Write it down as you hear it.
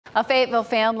A Fayetteville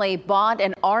family bought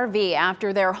an RV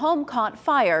after their home caught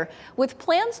fire with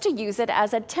plans to use it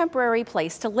as a temporary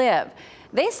place to live.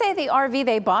 They say the RV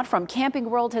they bought from Camping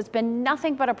World has been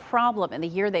nothing but a problem in the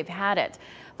year they've had it.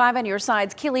 5 on Your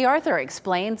Side's Keely Arthur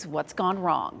explains what's gone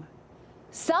wrong.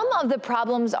 Some of the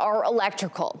problems are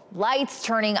electrical. Lights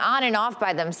turning on and off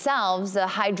by themselves, a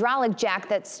hydraulic jack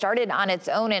that started on its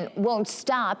own and won't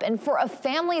stop, and for a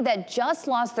family that just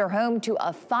lost their home to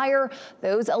a fire,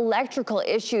 those electrical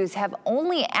issues have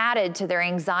only added to their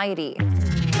anxiety.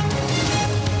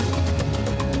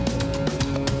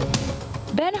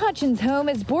 Ben Hutchins' home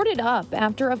is boarded up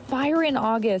after a fire in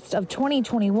August of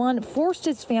 2021 forced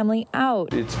his family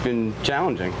out. It's been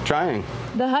challenging, trying.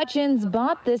 The Hutchins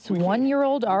bought this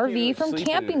one-year-old RV from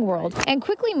Camping World and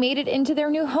quickly made it into their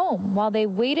new home while they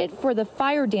waited for the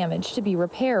fire damage to be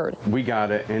repaired. We got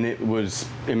it and it was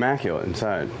immaculate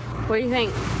inside. What do you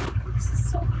think?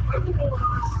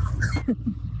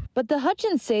 But the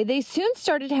Hutchins say they soon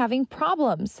started having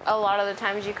problems. A lot of the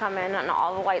times you come in and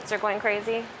all the lights are going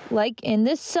crazy. Like in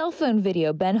this cell phone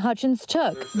video Ben Hutchins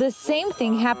took. The same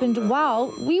thing happened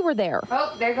while we were there.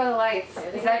 Oh, there go the lights.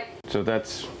 So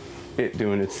that's it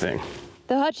doing its thing.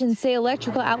 The Hutchins say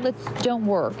electrical outlets don't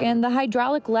work and the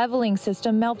hydraulic leveling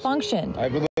system malfunctioned.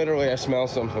 I smell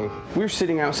something. We were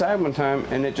sitting outside one time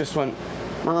and it just went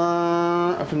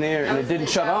up in the air and it didn't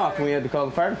shut off and we had to call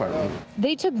the fire department.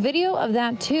 They took video of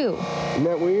that too. Isn't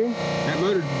that weird? That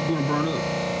motor's gonna burn up.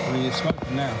 I mean, it's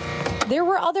smoking now. There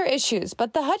were other issues,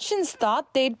 but the Hutchins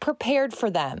thought they'd prepared for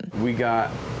them. We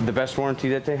got the best warranty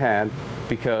that they had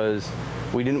because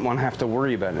we didn't want to have to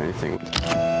worry about anything.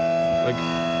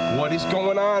 Like, what is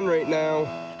going on right now?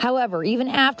 However, even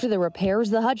after the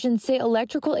repairs, the Hutchins say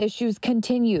electrical issues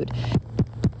continued.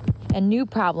 And new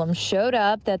problems showed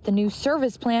up that the new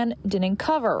service plan didn't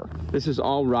cover. This is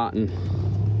all rotten.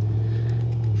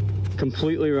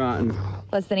 Completely rotten.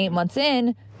 Less than 8 months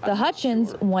in, the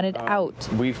Hutchins wanted out.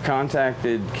 We've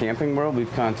contacted Camping World,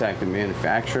 we've contacted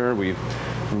manufacturer, we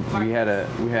had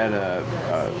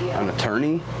an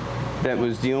attorney that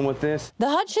was dealing with this. The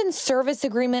Hutchins service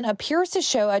agreement appears to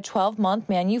show a 12-month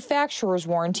manufacturer's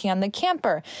warranty on the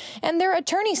camper, and their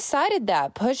attorney cited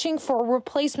that, pushing for a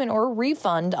replacement or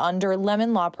refund under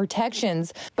lemon law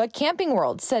protections. But Camping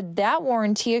World said that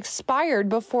warranty expired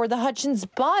before the Hutchins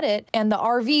bought it, and the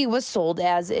RV was sold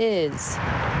as is.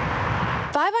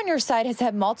 5 on Your Side has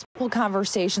had multiple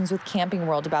conversations with Camping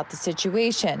World about the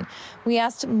situation. We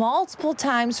asked multiple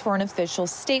times for an official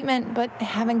statement, but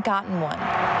haven't gotten one.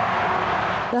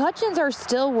 The Hutchins are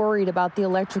still worried about the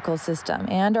electrical system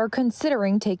and are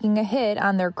considering taking a hit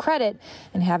on their credit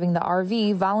and having the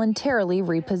RV voluntarily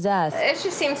repossessed. It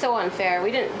just seems so unfair.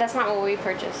 That's not what we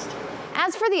purchased.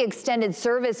 As for the extended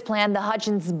service plan the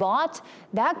Hutchins bought,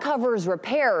 that covers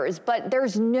repairs, but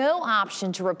there's no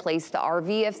option to replace the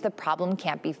RV if the problem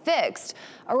can't be fixed.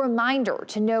 A reminder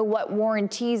to know what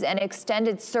warranties and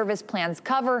extended service plans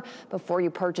cover before you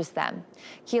purchase them.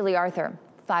 Keely Arthur,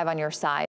 5 on Your Side.